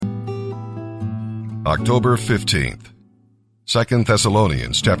October 15th, 2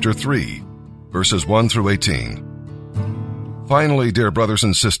 Thessalonians chapter 3, verses 1 through 18. Finally, dear brothers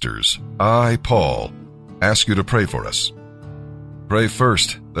and sisters, I, Paul, ask you to pray for us. Pray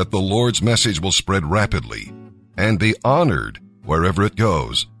first that the Lord's message will spread rapidly and be honored wherever it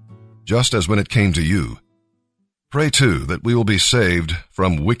goes, just as when it came to you. Pray too that we will be saved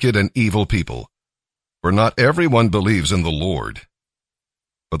from wicked and evil people, for not everyone believes in the Lord.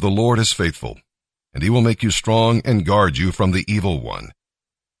 But the Lord is faithful, and he will make you strong and guard you from the evil one.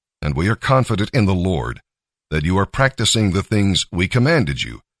 And we are confident in the Lord that you are practicing the things we commanded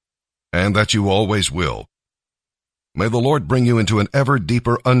you, and that you always will. May the Lord bring you into an ever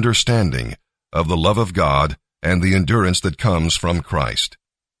deeper understanding of the love of God and the endurance that comes from Christ.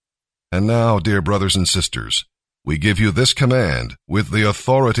 And now, dear brothers and sisters, we give you this command with the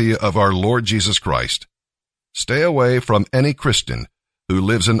authority of our Lord Jesus Christ. Stay away from any Christian who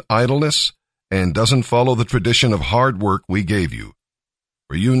lives in idleness and doesn't follow the tradition of hard work we gave you.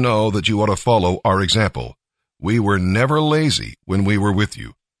 For you know that you ought to follow our example. We were never lazy when we were with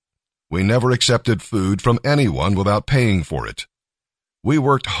you. We never accepted food from anyone without paying for it. We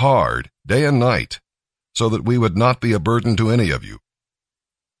worked hard day and night so that we would not be a burden to any of you.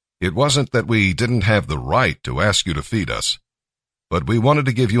 It wasn't that we didn't have the right to ask you to feed us, but we wanted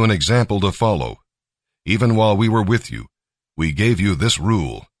to give you an example to follow. Even while we were with you, we gave you this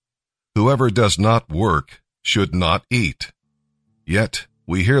rule: whoever does not work should not eat. Yet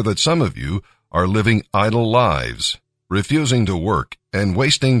we hear that some of you are living idle lives, refusing to work and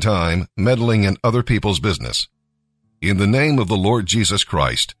wasting time meddling in other people's business. In the name of the Lord Jesus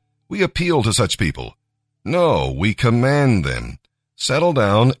Christ, we appeal to such people. No, we command them. Settle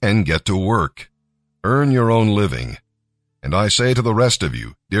down and get to work. Earn your own living. And I say to the rest of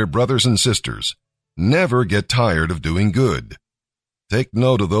you, dear brothers and sisters, never get tired of doing good. Take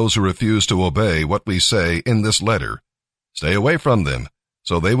note of those who refuse to obey what we say in this letter. Stay away from them,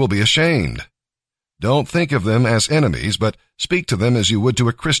 so they will be ashamed. Don't think of them as enemies, but speak to them as you would to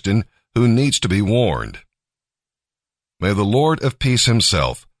a Christian who needs to be warned. May the Lord of peace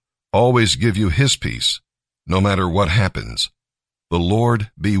himself always give you his peace, no matter what happens. The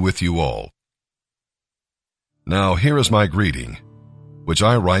Lord be with you all. Now here is my greeting, which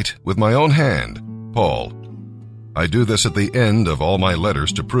I write with my own hand, Paul. I do this at the end of all my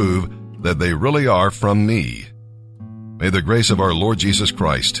letters to prove that they really are from me. May the grace of our Lord Jesus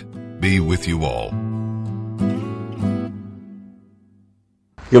Christ be with you all.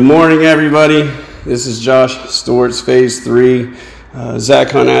 Good morning, everybody. This is Josh Stewart's Phase 3.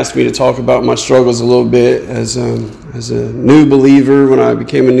 Zach Hunt asked me to talk about my struggles a little bit as a new believer, when I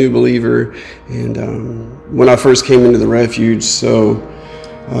became a new believer, and when I first came into the refuge. So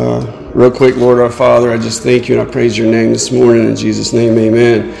real quick, Lord our Father, I just thank you and I praise your name this morning. In Jesus' name,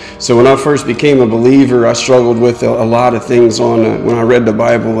 amen. So when I first became a believer, I struggled with a lot of things when I read the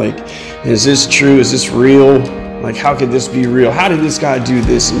Bible. Like, is this true? Is this real? Like, how could this be real? How did this guy do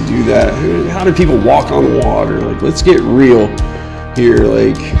this and do that? How did people walk on the water? Like, let's get real here.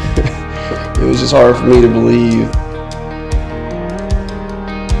 Like, it was just hard for me to believe.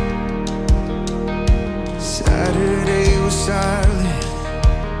 Saturday was silent,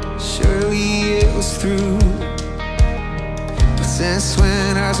 surely it was through. But since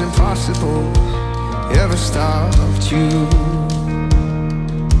when has impossible ever stopped you?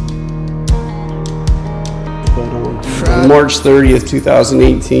 On March 30th,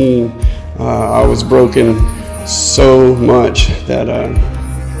 2018, I was broken so much that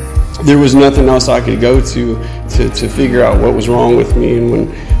there was nothing else I could go to figure out what was wrong with me. And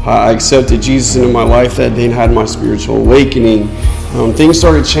when I accepted Jesus into my life that day and had my spiritual awakening, things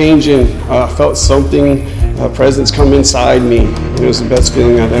started changing. I felt something, a presence come inside me. It was the best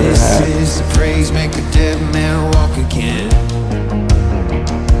feeling I've ever had. This is the praise, make a dead man walk again.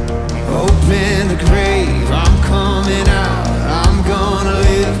 Open the grave, I'm coming out. I'm gonna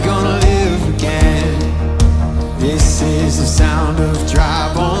live again. This is the sound of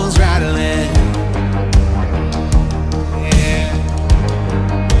dry bones rattling.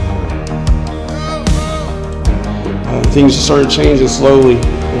 Things just started changing slowly.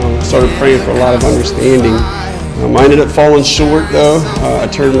 I started praying for a lot of understanding. I ended up falling short, though. I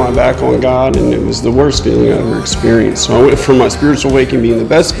turned my back on God, and it was the worst feeling I ever experienced. So I went from my spiritual awakening being the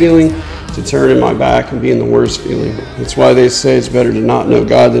best feeling to turning my back and being the worst feeling. That's why they say it's better to not know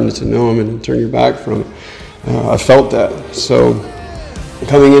God than to know Him and turn your back from it. I felt that. So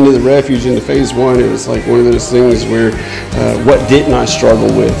coming into the refuge, into Phase 1, it was like one of those things where what didn't I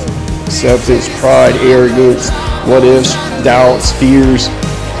struggle with? Acceptance, pride, arrogance, what ifs, doubts, fears.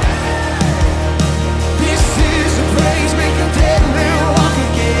 This is the praise, make a dead man walk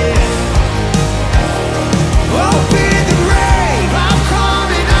again.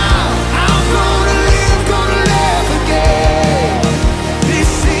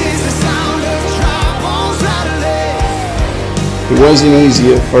 wasn't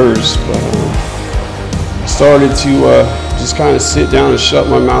easy at first, but I started to just kind of sit down and shut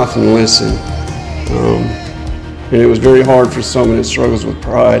my mouth and listen. And it was very hard for someone that struggles with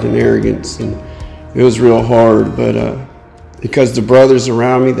pride and arrogance, and it was real hard, but because the brothers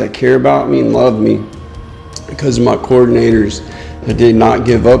around me that care about me and love me, because of my coordinators that did not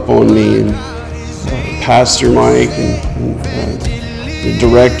give up on me, and Pastor Mike and the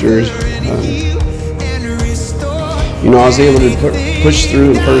directors, I was able to push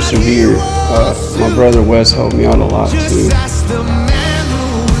through and persevere. My brother Wes helped me out a lot too.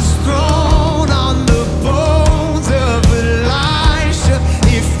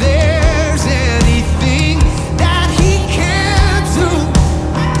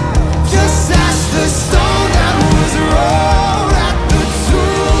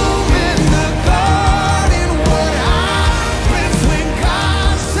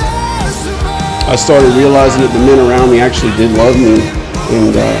 I started realizing that the men around me actually did love me,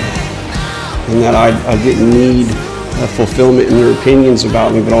 and that I didn't need fulfillment in their opinions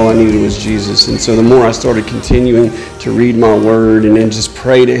about me, but all I needed was Jesus. And so the more I started continuing to read my word and then just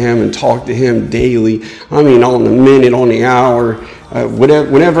pray to him and talk to him daily, on the minute, on the hour,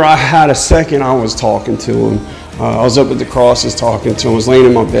 whenever I had a second, I was talking to him. I was up at the crosses talking to him. I was laying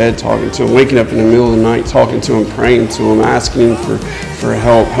in my bed talking to him, waking up in the middle of the night talking to him, praying to him, asking him for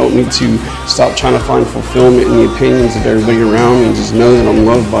help. Help me to stop trying to find fulfillment in the opinions of everybody around me and just know that I'm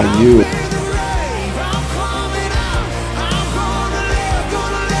loved by you.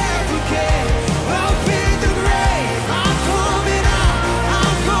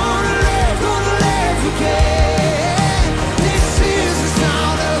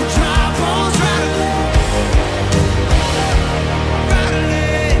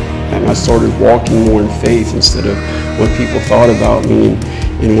 I started walking more in faith instead of what people thought about me.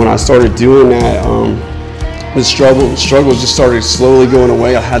 And when I started doing that, the struggles just started slowly going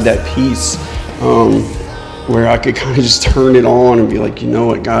away. I had that peace where I could kind of just turn it on and be like, you know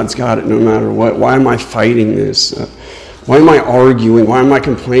what, God's got it no matter what. Why am I fighting this? Why am I arguing? Why am I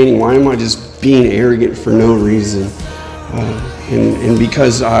complaining? Why am I just being arrogant for no reason? And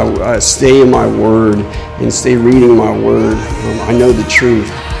because I stay in my word and stay reading my word, I know the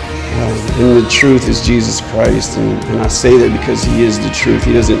truth. And the truth is Jesus Christ, and I say that because he is the truth.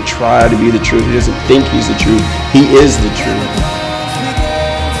 He doesn't try to be the truth. He doesn't think he's the truth. He is the truth.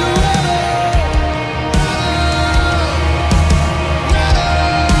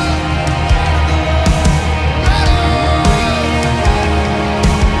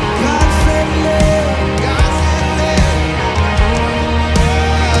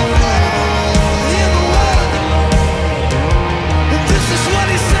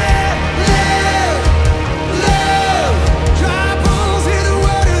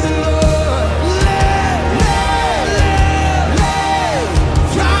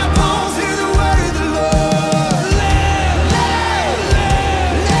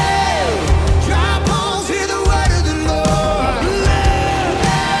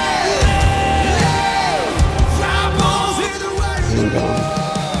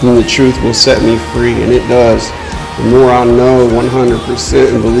 And the truth will set me free, and it does. The more I know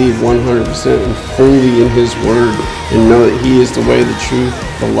 100% and believe 100% and fully in his word and know that he is the way, the truth,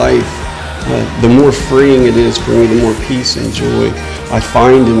 the life, the more freeing it is for me, the more peace and joy I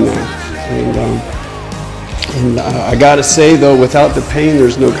find in that. And I gotta say though, without the pain,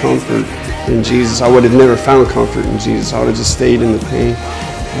 there's no comfort in Jesus. I would have never found comfort in Jesus. I would have just stayed in the pain.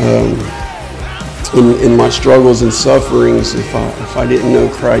 In my struggles and sufferings, if I didn't know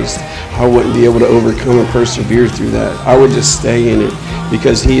Christ, I wouldn't be able to overcome and persevere through that. I would just stay in it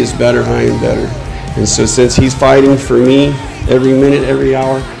because he is better, I am better. And so since he's fighting for me every minute, every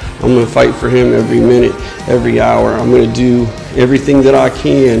hour, I'm going to fight for him every minute, every hour. I'm going to do everything that I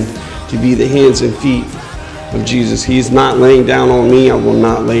can to be the hands and feet of Jesus. He's not laying down on me. I will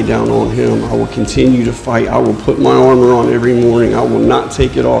not lay down on him. I will continue to fight. I will put my armor on every morning. I will not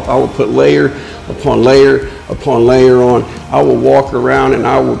take it off. I will put layer upon layer upon layer on. I will walk around and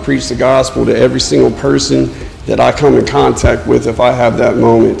I will preach the gospel to every single person that I come in contact with if I have that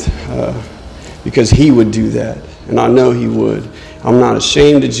moment, because he would do that, and I know he would. I'm not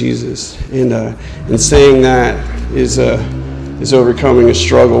ashamed of Jesus, and saying that is overcoming a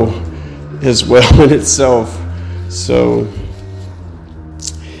struggle as well in itself. So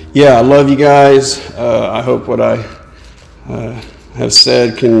yeah, I love you guys. I hope what I have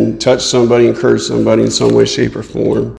said can touch somebody, encourage somebody in some way, shape, or form.